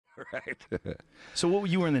Right. So what,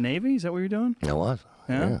 you were in the Navy? Is that what you're doing? I was.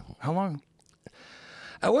 Yeah. How long?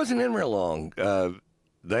 I wasn't in real long. I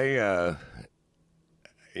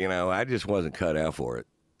just wasn't cut out for it.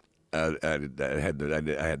 I had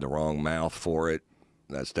the wrong mouth for it.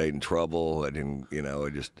 I stayed in trouble. I didn't, I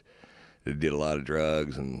just did a lot of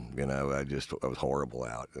drugs, and I was horrible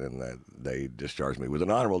out. And they discharged me with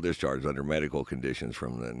an honorable discharge under medical conditions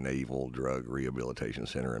from the Naval Drug Rehabilitation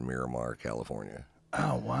Center in Miramar, California.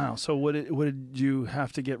 Oh wow! So what did you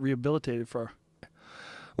have to get rehabilitated for?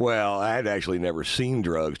 Well, I had actually never seen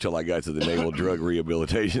drugs till I got to the Naval Drug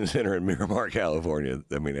Rehabilitation Center in Miramar, California.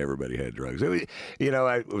 I mean, everybody had drugs. I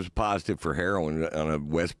was positive for heroin on a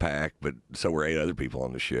Westpac, but so were 8 other people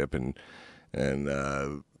on the ship, and then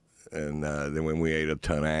when we ate a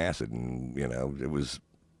ton of acid, and it was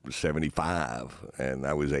 75, and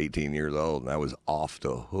I was 18 years old, and I was off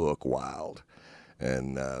the hook wild,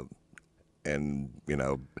 and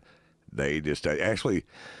they just actually.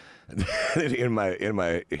 in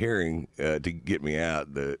my hearing to get me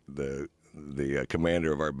out, the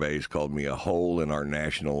commander of our base called me a hole in our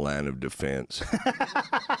national line of defense.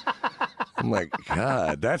 I'm like,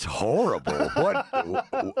 God, that's horrible.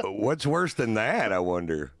 What's worse than that? I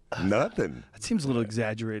wonder. Nothing. That seems a little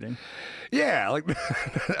exaggerating. Yeah, like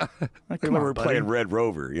we were playing Red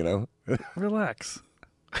Rover, Relax.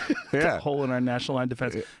 Yeah. Hole in our national line of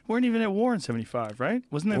defense. We weren't even at war in '75, right?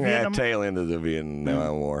 Wasn't it Vietnam? Tail end of the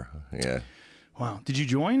Vietnam War. Yeah. Wow. Did you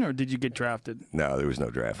join or did you get drafted? No, there was no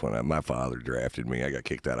draft when my father drafted me. I got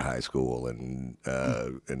kicked out of high school, and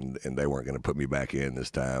they weren't going to put me back in this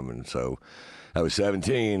time. And so I was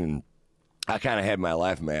 17, and I kind of had my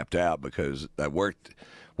life mapped out because I worked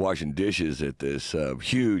washing dishes at this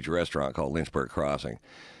huge restaurant called Lynchburg Crossing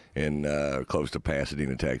in close to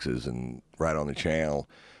Pasadena, Texas, and right on the channel.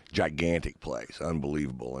 Gigantic place,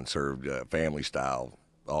 unbelievable, and served family style,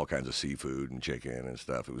 all kinds of seafood and chicken and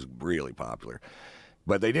stuff. It was really popular.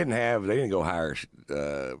 But they didn't go hire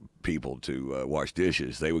people to wash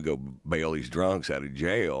dishes. They would go bail these drunks out of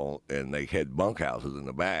jail, and they had bunkhouses in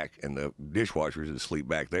the back, and the dishwashers would sleep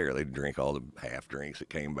back there. They'd drink all the half drinks that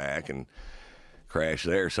came back and crash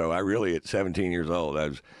there. So I really, at 17 years old, I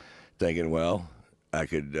was thinking, well, I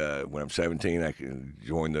could, when I'm 17, I could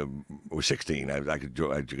join or 16, I could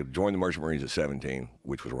join the Merchant Marines at 17,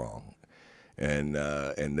 which was wrong. And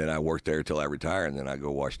then I worked there till I retire, and then I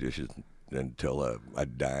go wash dishes until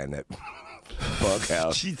I'd die in that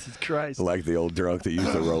bunkhouse. Jesus Christ. Like the old drunk that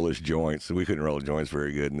used to roll his joints. We couldn't roll joints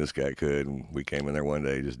very good, and this guy could. And we came in there one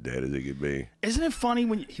day just dead as he could be. Isn't it funny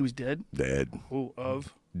when he was dead? Dead. Who,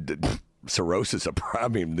 of? Cirrhosis. I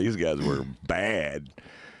mean, these guys were bad.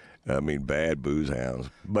 I mean, bad booze hounds.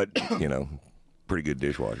 But, pretty good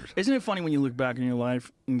dishwashers. Isn't it funny when you look back in your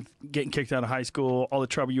life, and getting kicked out of high school, all the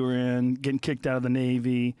trouble you were in, getting kicked out of the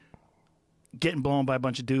Navy, getting blown by a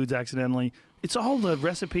bunch of dudes accidentally? It's all the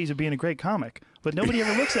recipes of being a great comic, but nobody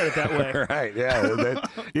ever looks at it that way. Right? Yeah.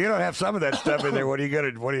 You don't have some of that stuff in there. What are you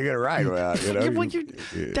gonna write about? Yeah, well,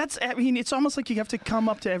 that's. I mean, it's almost like you have to come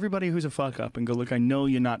up to everybody who's a fuck up and go, "Look, I know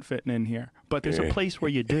you're not fitting in here, but there's a place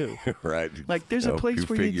where you do." Right. Like there's a place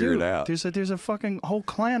where you do. Figure it out. There's a fucking whole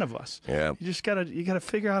clan of us. Yeah. You just gotta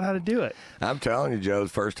figure out how to do it. I'm telling you, Joe. The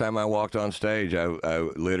first time I walked on stage, I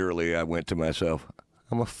literally went to myself,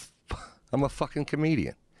 I'm a fucking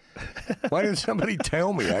comedian. Why didn't somebody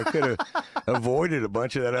tell me? I could have avoided a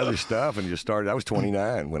bunch of that other stuff and just started. I was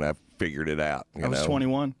 29 when I figured it out. I was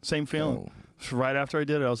 21. Same feeling. So right after I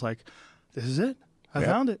did it, I was like, this is it. I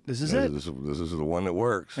found it. This is it. This is the one that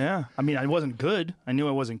works. Yeah. I mean, I wasn't good. I knew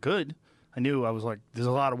I wasn't good. I knew I was like, there's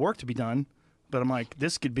a lot of work to be done. But I'm like,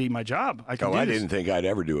 this could be my job. I didn't think I'd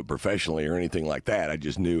ever do it professionally or anything like that. I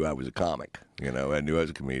just knew I was a comic. I knew I was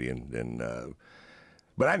a comedian. And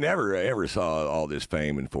but I never ever saw all this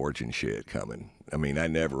fame and fortune shit coming. I mean, I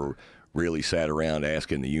never really sat around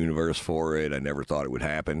asking the universe for it. I never thought it would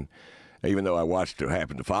happen. Even though I watched it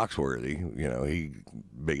happen to Foxworthy, he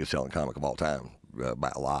biggest selling comic of all time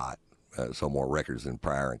by a lot. Sold more records than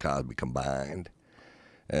Pryor and Cosby combined.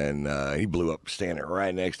 And he blew up standing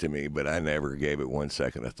right next to me, but I never gave it 1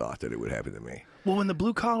 second of thought that it would happen to me. Well, when the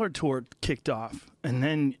Blue Collar Tour kicked off, and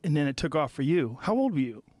then it took off for you, how old were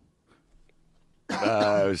you?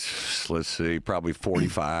 I was, let's see, probably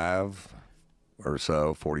 45 or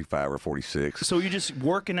so, 45 or 46. So you're just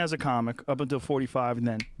working as a comic up until 45, and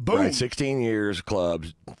then boom. Right, 16 years,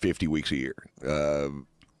 clubs, 50 weeks a year,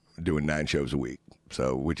 doing 9 shows a week.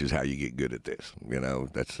 So, which is how you get good at this.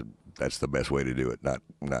 That's the best way to do it. Not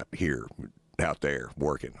here, out there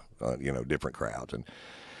working on different crowds.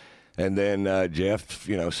 And then Jeff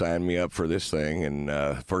signed me up for this thing.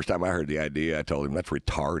 And first time I heard the idea, I told him that's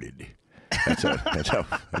retarded.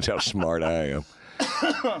 That's how smart I am.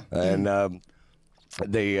 And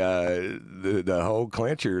the whole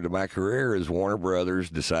clincher to my career is Warner Brothers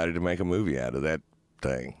decided to make a movie out of that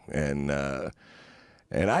thing, and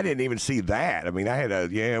I didn't even see that. I mean, I had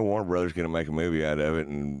Warner Brothers going to make a movie out of it,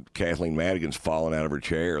 and Kathleen Madigan's falling out of her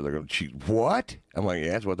chair. They're going, what? I'm like,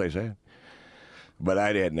 yeah, that's what they said. But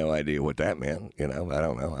I had no idea what that meant. You know, I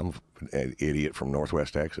don't know. I'm an idiot from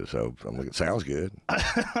Northwest Texas, so I'm like, it sounds good.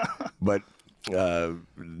 But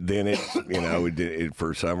then it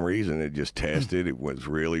for some reason it just tested. It was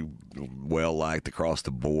really well liked across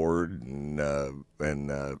the board, and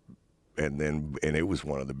it was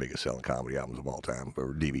one of the biggest selling comedy albums of all time,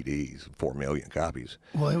 or DVDs, 4 million copies.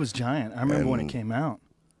 Well, it was giant. I remember when it came out.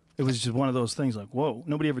 It was just one of those things like, whoa,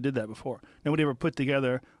 nobody ever did that before. Nobody ever put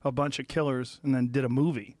together a bunch of killers and then did a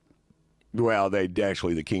movie. Well, the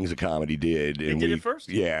Kings of Comedy did. They did it first?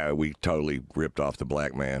 Yeah, we totally ripped off the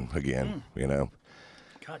Black Man again, you know.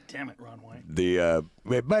 God damn it, Ron White.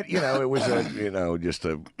 But, you know, it was just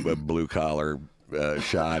a blue collar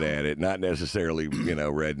shot at it. Not necessarily,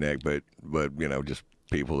 redneck, but just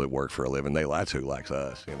people that work for a living. That's who likes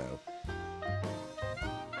us, you know.